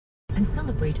and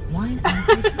celebrate Wine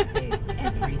Encore Tuesdays.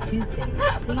 Every Tuesday,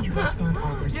 Stage Restaurant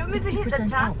offers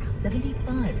 50% off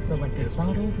 75 selected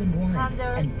bottles and wines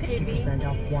and 50%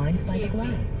 off wines by the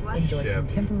glass. Enjoy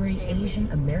contemporary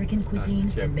Asian American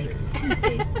cuisine and make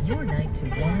Tuesdays your night to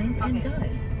wine and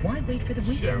dine. Why wait for the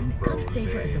weekend? Come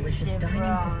savor a delicious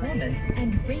dining performance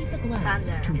and raise a glass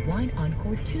to Wine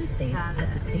Encore Tuesdays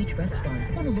at the Stage Restaurant,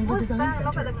 Honolulu Design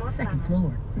Center, 2nd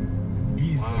floor.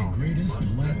 He's the greatest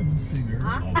Latin singer of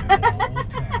all time.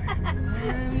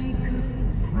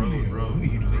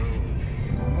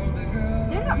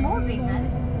 They're not moving, huh?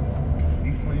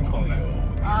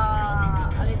 A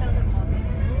little bit moving.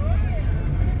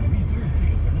 Reserved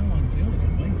tickets are now on sale at the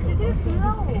Lights See, Up they're Box slow.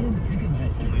 Office and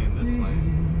Ticketmaster.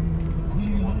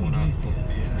 Julio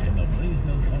Iglesias and the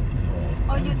Blaisdell Concert Hall.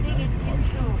 Oh, you think it's easy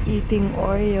to... Eating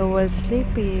Oreo while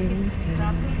sleeping. It's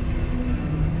traffic?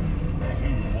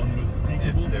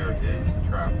 If there is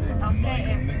traffic. Okay,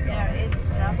 if there is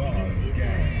traffic, it's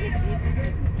easier. It's easy to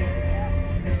get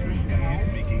sleep.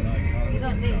 You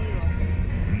don't need you.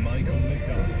 Michael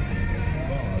McDonald,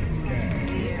 Boz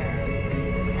Scaggs.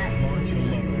 March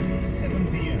 11th, 7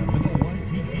 p.m. at the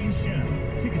YTK Channel.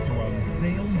 Tickets are on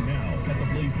sale now at the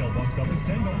Blaisdell Box Office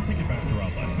and all Ticketmaster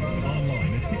outlets.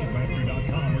 Online at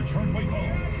Ticketmaster.com or chart by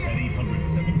phone at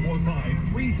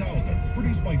 800-745-3000.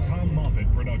 Produced by Tom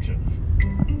Moffat Productions.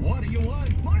 What do you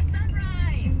want? More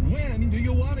sunrise! When do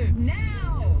you want it?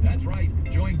 Now! That's right.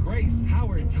 Join Grace,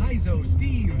 Howard, Taizo,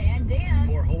 Steve And Dan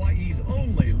for Hawaii's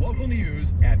only local news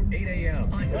at 8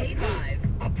 a.m. on K5.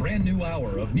 A brand new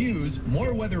hour of news,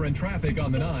 more weather and traffic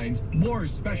on the nines, more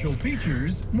special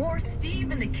features, More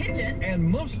Steve in the kitchen. and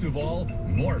most of all,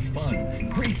 more fun.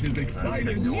 Grace is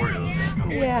excited. Yeah.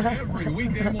 It's every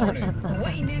weekday morning.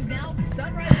 Hawaii News Now,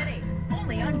 sunrise at 8.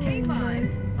 Only on K5.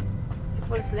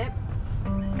 Full sleep?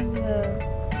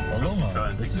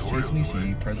 Aloha, this is Jason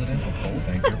Ishii, President of Coal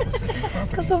Banker Pacific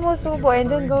Properties. Kasumusubo and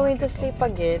then going to sleep The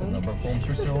again. number of homes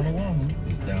for sale on Oahu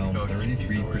is down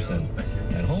 33%,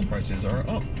 and home prices are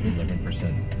up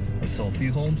 11%. With so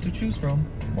few homes to choose from,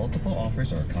 multiple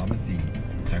offers are a common theme.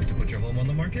 Time to put your home on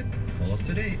the market? Call us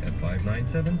today at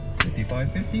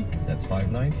 597-5550. That's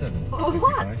 597-5550. Coal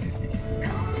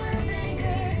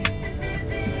Banker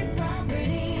Pacific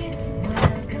Properties.